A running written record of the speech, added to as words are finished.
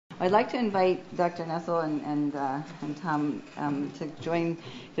I'd like to invite Dr. Nestle and Tom to join.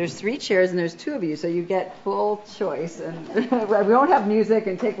 There's 3 chairs and there's 2 of you, so you get full choice. And we won't have music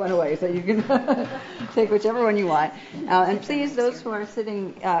and take one away, so you can take whichever one you want. And please, those who are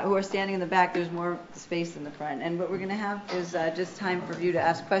standing in the back, there's more space in the front. And what we're going to have is just time for you to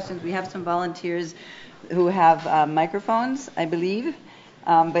ask questions. We have some volunteers who have microphones, I believe,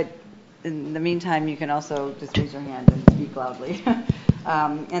 but in the meantime, you can also just raise your hand and speak loudly.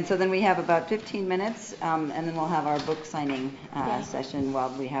 And so then we have about 15 minutes, and then we'll have our book signing session while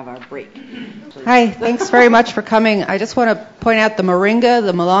we have our break. Hi, thanks very much for coming. I just want to point out the moringa,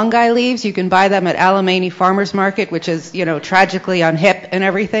 the malunggay leaves. You can buy them at Alamany Farmers Market, which is, tragically unhip and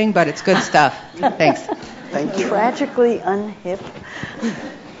everything, but it's good stuff. Thanks. Thank you. Tragically unhip.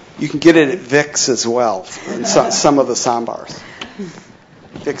 You can get it at Vic's as well, in some of the sambars.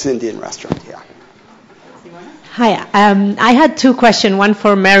 Vic's Indian restaurant, yeah. Hi, I had 2 questions, one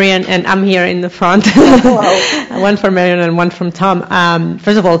for Marion, and I'm here in the front. One for Marion and one from Tom.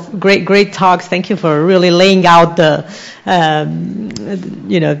 First of all, great talks. Thank you for really laying out the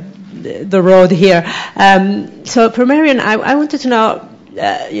road here. So for Marion, I wanted to know,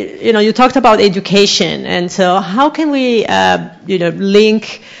 you talked about education, and so how can we,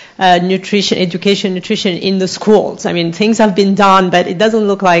 link nutrition in the schools? I mean, things have been done, but it doesn't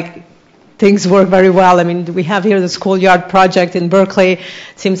look like things work very well. I mean, we have here the schoolyard project in Berkeley.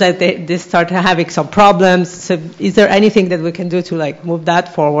 Seems like they start having some problems. So is there anything that we can do to move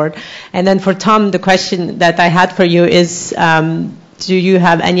that forward? And then for Tom, the question that I had for you is, do you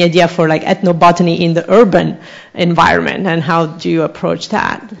have any idea for ethnobotany in the urban environment, and how do you approach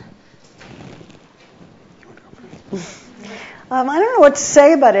that? I don't know what to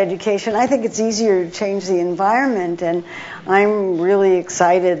say about education. I think it's easier to change the environment, and I'm really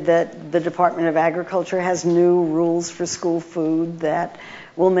excited that the Department of Agriculture has new rules for school food that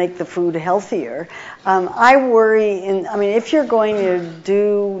will make the food healthier. I worry, if you're going to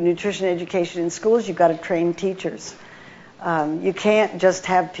do nutrition education in schools, you've got to train teachers. You can't just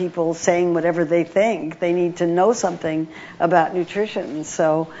have people saying whatever they think. They need to know something about nutrition.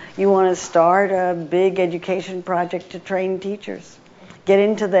 So you want to start a big education project to train teachers. Get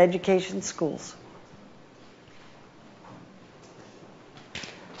into the education schools.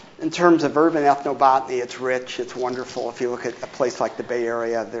 In terms of urban ethnobotany, it's rich, it's wonderful. If you look at a place like the Bay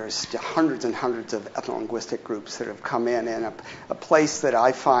Area, there's hundreds and hundreds of ethnolinguistic groups that have come in. And a place that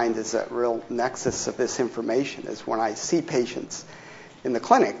I find is a real nexus of this information is when I see patients in the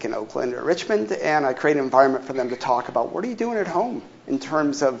clinic in Oakland or Richmond, and I create an environment for them to talk about what are you doing at home in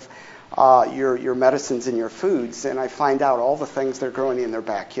terms of your medicines and your foods. And I find out all the things they're growing in their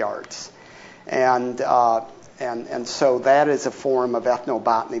backyards. And so that is a form of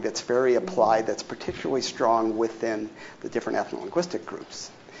ethnobotany that's very applied, that's particularly strong within the different ethnolinguistic groups.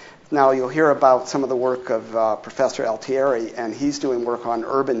 Now, you'll hear about some of the work of Professor Altieri, and he's doing work on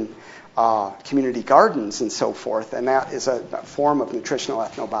urban community gardens and so forth, and that is a form of nutritional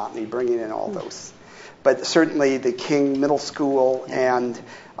ethnobotany, bringing in all those. But certainly the King Middle School and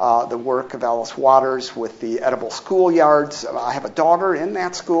the work of Alice Waters with the edible schoolyards. I have a daughter in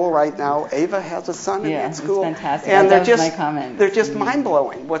that school right now. Ava has a son in that school. Yeah, it's fantastic. And that was my comment. They're just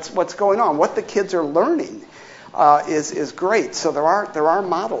mind-blowing what's going on. What the kids are learning is great. So there are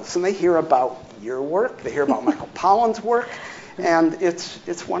models, and they hear about your work. They hear about Michael Pollan's work, and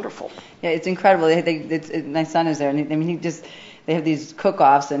it's wonderful. Yeah, it's incredible. My son is there, and they have these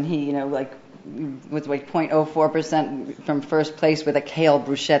cook-offs, and he, with 0.04% from first place with a kale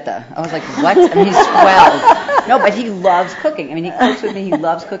bruschetta. I was like, what? He's 12. No, but he loves cooking. He cooks with me. He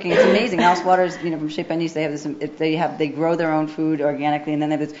loves cooking. It's amazing. Alice Waters, from Chez Panisse, they have this. They grow their own food organically, and then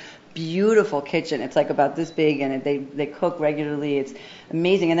they have this beautiful kitchen. It's about this big, and they cook regularly. It's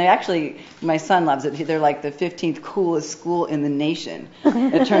amazing. And they actually, my son loves it. They're like the 15th coolest school in the nation.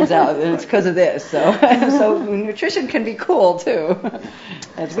 It turns out, and it's because of this. So nutrition can be cool too,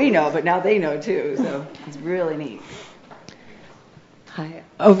 as we know, but now they know too. So it's really neat. Hi.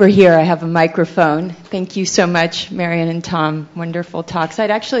 Over here I have a microphone. Thank you so much, Marion and Tom. Wonderful talks.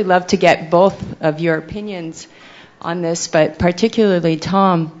 I'd actually love to get both of your opinions on this, but particularly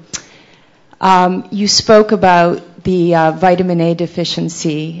Tom. You spoke about the vitamin A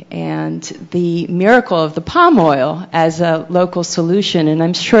deficiency and the miracle of the palm oil as a local solution, and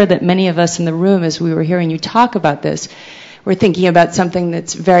I'm sure that many of us in the room, as we were hearing you talk about this, we're thinking about something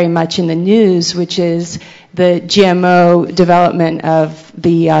that's very much in the news, which is the GMO development of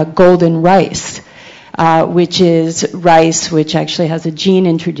the golden rice, which is rice which actually has a gene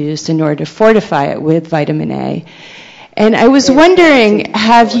introduced in order to fortify it with vitamin A. And I was wondering,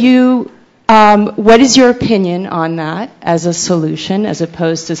 have you What is your opinion on that as a solution as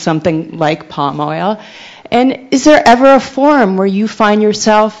opposed to something like palm oil? And is there ever a forum where you find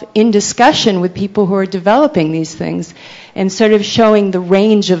yourself in discussion with people who are developing these things and sort of showing the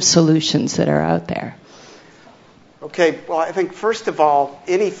range of solutions that are out there? Okay, well, I think first of all,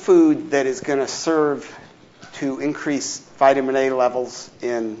 any food that is going to serve to increase vitamin A levels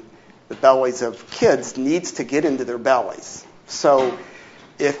in the bellies of kids needs to get into their bellies. So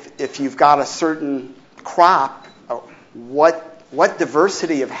if you've got a certain crop, what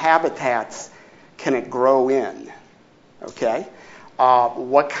diversity of habitats can it grow in? Okay,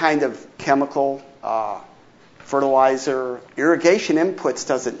 what kind of chemical, fertilizer, irrigation inputs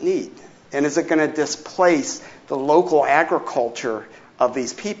does it need? And is it going to displace the local agriculture of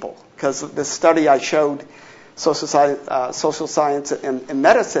these people? Because the study I showed, social science and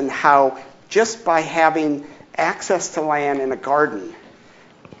medicine, how just by having access to land in a garden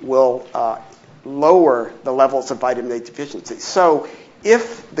will lower the levels of vitamin A deficiency. So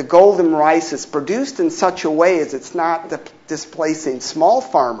if the golden rice is produced in such a way as it's not displacing small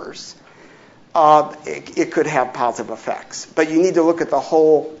farmers, it could have positive effects. But you need to look at the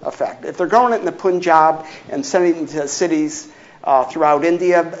whole effect. If they're growing it in the Punjab and sending it to cities throughout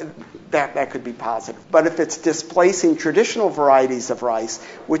India, that could be positive. But if it's displacing traditional varieties of rice,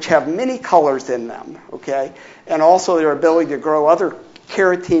 which have many colors in them, okay, and also their ability to grow other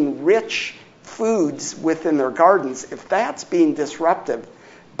carotene-rich foods within their gardens, if that's being disrupted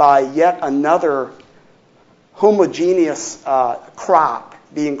by yet another homogeneous crop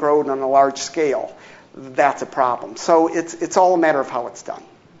being grown on a large scale, that's a problem. So it's all a matter of how it's done.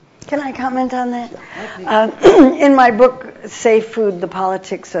 Can I comment on that? In my book, Safe Food, The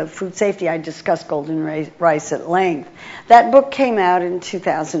Politics of Food Safety, I discussed golden rice at length. That book came out in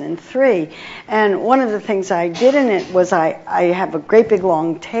 2003, and one of the things I did in it was I have a great big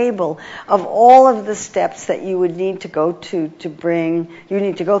long table of all of the steps that you would need to go through to bring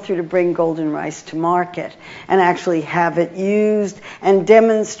golden rice to market and actually have it used and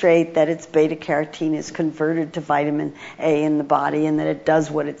demonstrate that its beta carotene is converted to vitamin A in the body and that it does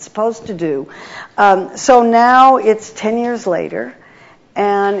what it's supposed to do. So now it's 10 years later,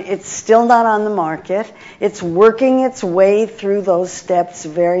 and it's still not on the market. It's working its way through those steps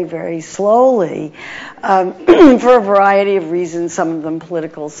very, very slowly for a variety of reasons, some of them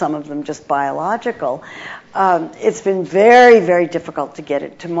political, some of them just biological. It's been very, very difficult to get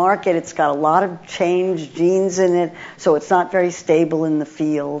it to market. It's got a lot of changed genes in it, so it's not very stable in the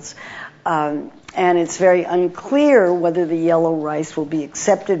fields. And it's very unclear whether the yellow rice will be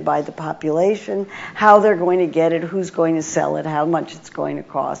accepted by the population, how they're going to get it, who's going to sell it, how much it's going to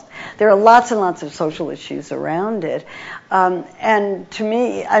cost. There are lots and lots of social issues around it. And to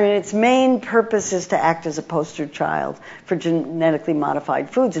me, I mean, its main purpose is to act as a poster child for genetically modified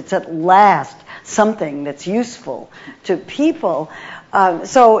foods. It's at last something that's useful to people.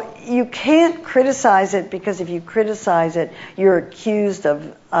 So you can't criticize it, because if you criticize it, you're accused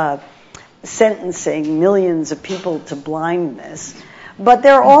of sentencing millions of people to blindness. But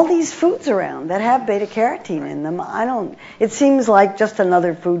there are all these foods around that have beta carotene in them. It seems like just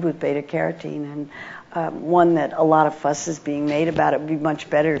another food with beta carotene, and one that a lot of fuss is being made about. It would be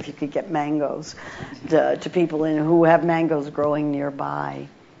much better if you could get mangoes to people who have mangoes growing nearby.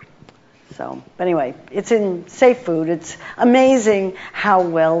 So, but anyway, it's in Safe Food. It's amazing how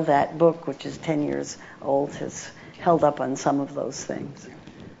well that book, which is 10 years old, has held up on some of those things.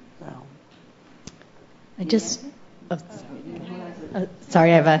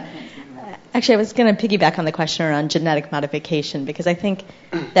 Sorry, actually, I was going to piggyback on the question around genetic modification, because I think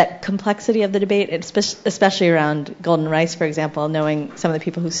that complexity of the debate, especially around golden rice, for example, knowing some of the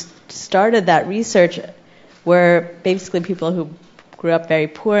people who started that research were basically people who grew up very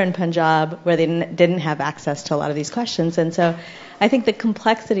poor in Punjab, where they didn't have access to a lot of these questions. And so I think the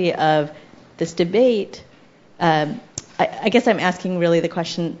complexity of this debate, I guess I'm asking really the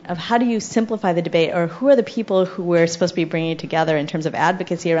question of how do you simplify the debate, or who are the people who we're supposed to be bringing together in terms of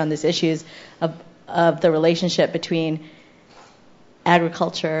advocacy around these issues of the relationship between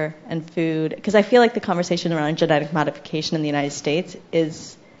agriculture and food? Because I feel like the conversation around genetic modification in the United States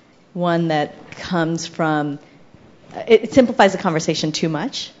is one that comes from, it simplifies the conversation too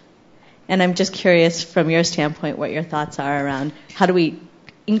much. And I'm just curious from your standpoint what your thoughts are around how do we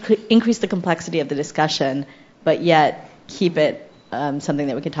increase the complexity of the discussion, but yet keep it something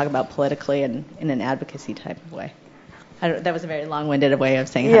that we can talk about politically and in an advocacy type of way. That was a very long-winded way of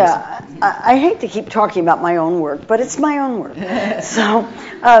saying. Yeah, I hate to keep talking about my own work, but it's my own work.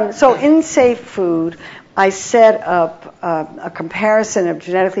 So in Safe Food, I set up a comparison of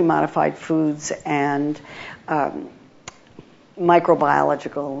genetically modified foods and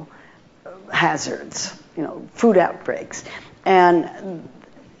microbiological hazards, food outbreaks, and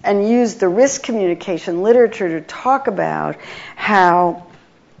use the risk communication literature to talk about how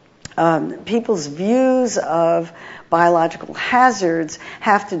people's views of biological hazards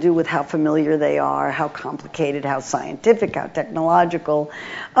have to do with how familiar they are, how complicated, how scientific, how technological,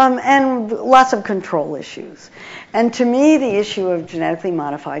 and lots of control issues. And to me, the issue of genetically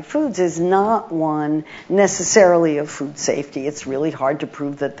modified foods is not one necessarily of food safety. It's really hard to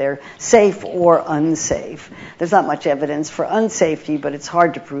prove that they're safe or unsafe. There's not much evidence for unsafety, but it's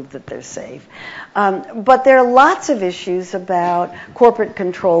hard to prove that they're safe. But there are lots of issues about corporate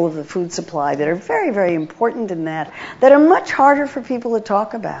control of the food supply that are very, very important in that are much harder for people to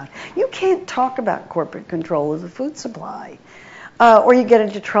talk about. You can't talk about corporate control of the food supply, or you get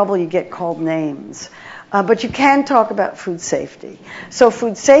into trouble, you get called names. But you can talk about food safety. So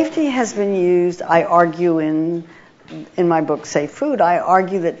food safety has been used, I argue in my book, Safe Food, I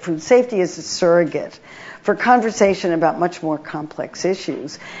argue that food safety is a surrogate for conversation about much more complex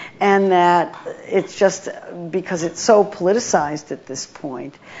issues, and that it's just because it's so politicized at this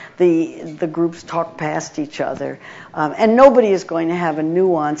point, the groups talk past each other, and nobody is going to have a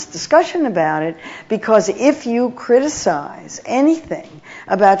nuanced discussion about it, because if you criticize anything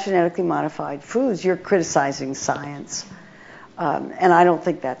about genetically modified foods, you're criticizing science, and I don't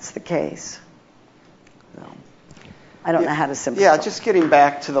think that's the case. I don't know how to simplify. Yeah, just getting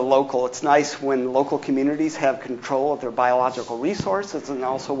back to the local, it's nice when local communities have control of their biological resources, and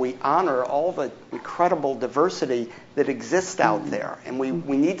also we honor all the incredible diversity that exists out there. And we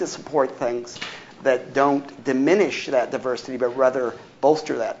need to support things that don't diminish that diversity, but rather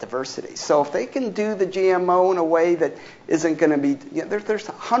bolster that diversity. So if they can do the GMO in a way that isn't going to be, there's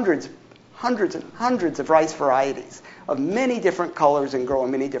hundreds and hundreds of rice varieties of many different colors and grow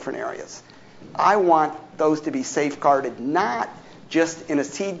in many different areas. I want those to be safeguarded not just in a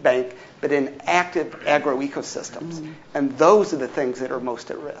seed bank, but in active agroecosystems. Mm-hmm. And those are the things that are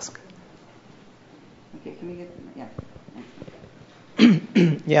most at risk. Okay, can we get,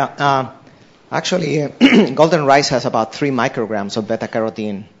 Yeah, actually, golden rice has about 3 micrograms of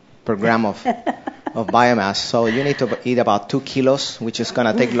beta-carotene per gram of biomass. So you need to eat about 2 kilos, which is going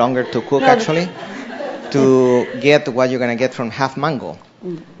to take longer to cook, actually, to get what you're going to get from half mango.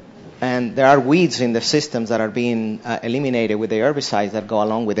 And there are weeds in the systems that are being eliminated with the herbicides that go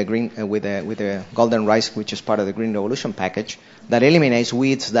along with the with the golden rice, which is part of the Green Revolution package, that eliminates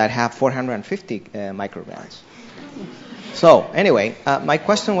weeds that have 450 micrograms. So anyway, my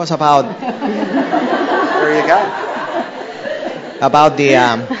question was about there you go. About the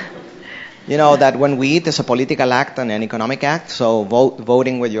that when we eat, it's a political act and an economic act. So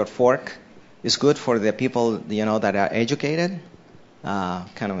voting with your fork is good for the people that are educated.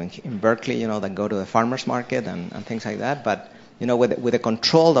 Kind of in Berkeley, that go to the farmers market and things like that. But, with the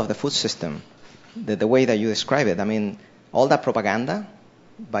control of the food system, the way that you describe it, I mean, all that propaganda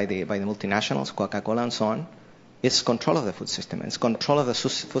by the multinationals, Coca-Cola and so on, it's control of the food system. It's control of the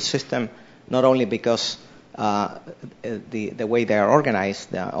food system not only because the way they are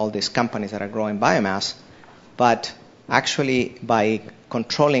organized, all these companies that are growing biomass, but actually by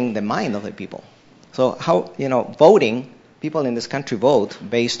controlling the mind of the people. So how, voting, people in this country vote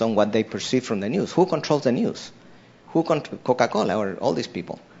based on what they perceive from the news. Who controls the news? Who controls Coca-Cola or all these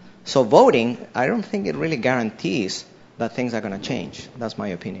people? So voting, I don't think it really guarantees that things are going to change. That's my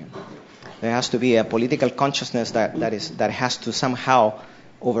opinion. There has to be a political consciousness that has to somehow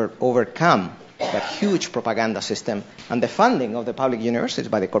overcome that huge propaganda system and the funding of the public universities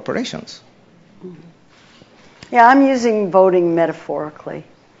by the corporations. Yeah, I'm using voting metaphorically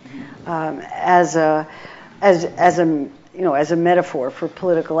as a metaphor for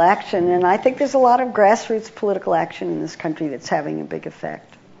political action, and I think there's a lot of grassroots political action in this country that's having a big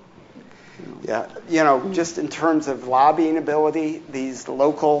effect. Yeah, just in terms of lobbying ability, these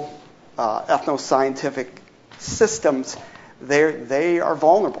local ethno-scientific systems, they are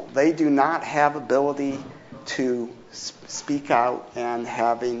vulnerable. They do not have ability to speak out and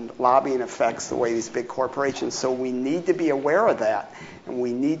having lobbying effects the way these big corporations. So we need to be aware of that, and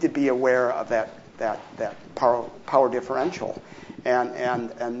we need to be aware of that power differential,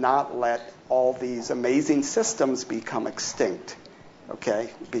 and not let all these amazing systems become extinct, okay?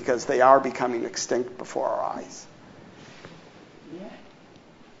 Because they are becoming extinct before our eyes.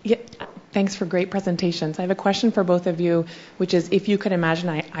 Yeah, thanks for great presentations. I have a question for both of you, which is, if you could imagine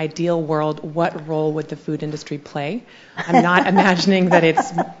an ideal world, what role would the food industry play? I'm not imagining that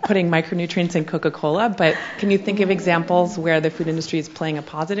it's putting micronutrients in Coca-Cola, but can you think of examples where the food industry is playing a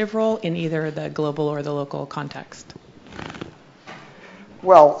positive role in either the global or the local context?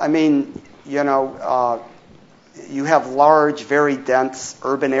 Well, I mean, you have large, very dense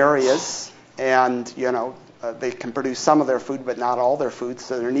urban areas, and they can produce some of their food, but not all their food.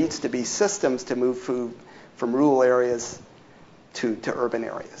 So there needs to be systems to move food from rural areas to urban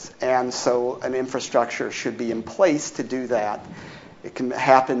areas. And so an infrastructure should be in place to do that. It can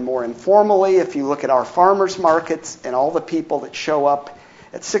happen more informally. If you look at our farmers markets and all the people that show up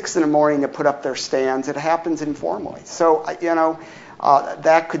at 6 in the morning to put up their stands, it happens informally. So,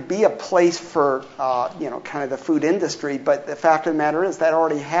 that could be a place for, kind of the food industry, but the fact of the matter is that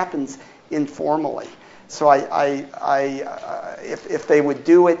already happens informally. So if they would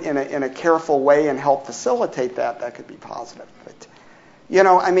do it in a careful way and help facilitate that could be positive. But,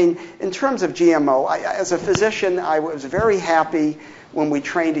 in terms of GMO, as a physician, I was very happy when we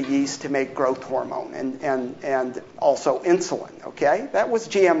trained a yeast to make growth hormone and also insulin, okay? That was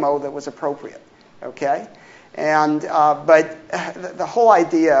GMO that was appropriate, okay? And but the whole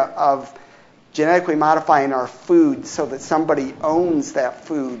idea of genetically modifying our food so that somebody owns that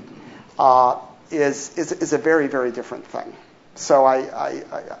food is a very, very different thing. So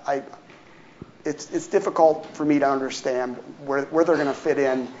it's difficult for me to understand where they're going to fit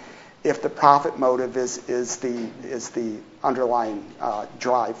in if the profit motive is the underlying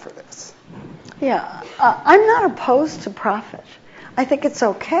drive for this. Yeah, I'm not opposed to profit. I think it's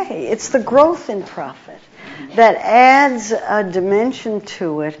okay. It's the growth in profit that adds a dimension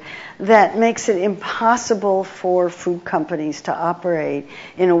to it that makes it impossible for food companies to operate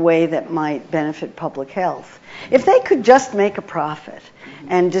in a way that might benefit public health. If they could just make a profit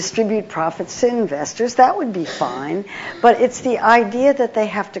and distribute profits to investors, that would be fine. But it's the idea that they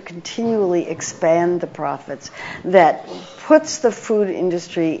have to continually expand the profits that puts the food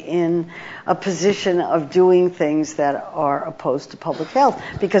industry in a position of doing things that are opposed to public health,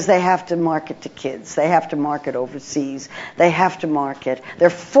 because they have to market to kids, they have to market overseas, they have to market, they're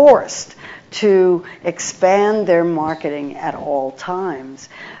forced to expand their marketing at all times.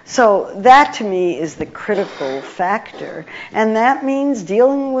 So that to me is the critical factor, and that means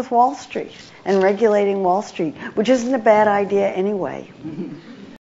dealing with Wall Street and regulating Wall Street, which isn't a bad idea anyway.